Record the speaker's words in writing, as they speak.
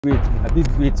Wait,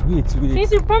 wait.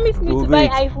 Since you promised me to buy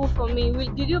iPhone for me,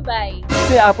 did you buy?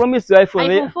 Say I promised you iPhone.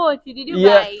 iPhone 40, did you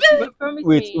buy? You promised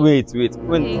me. Wait.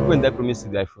 When did I promise you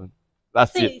the iPhone?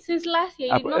 Last year. Since last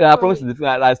year, you did not I promised you the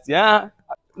phone last year.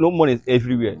 No money is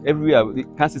everywhere.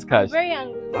 You can't see cash. I'm very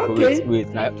angry. Okay. Wait.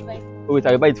 Wait,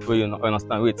 I will buy it for you.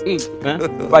 Understand? Wait.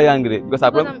 Why are you angry? Because I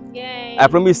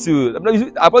promised you.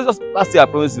 I promised just last year. I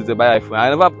promised you to buy iPhone. I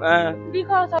never.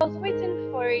 Because I was waiting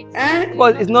for it.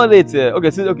 But it's not late.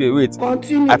 Okay, wait.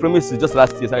 Continue. I promised you just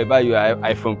last year. So I will buy you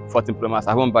iPhone 14 Pro Max.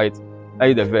 I won't buy it. Are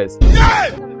you the best?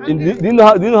 Do you know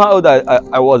how old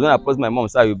I was when I promised my mom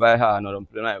so I will buy her another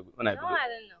plane when I go? No, I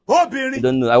don't know. You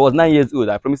don't know. I was 9 years old.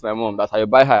 I promised my mom that I will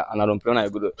buy her another plane when I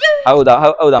go. How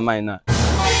old am I now?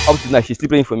 Up to now, she's still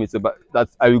praying for me that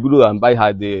I will go and buy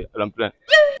her the plane.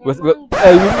 Which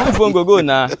phone go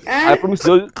now? I promised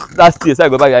you last year so I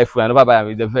go buy your iPhone. I never buy her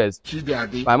with the first.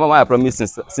 My mom I promised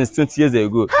since 20 years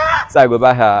ago so I go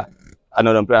buy her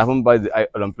another plane. I haven't buy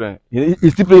the plane.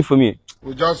 He's still praying for me.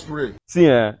 We just pray. See,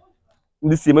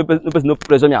 this year, no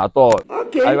pressure me at all.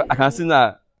 Okay. I can see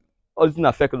now all this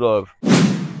is fake love.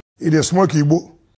 It is smoky, boo.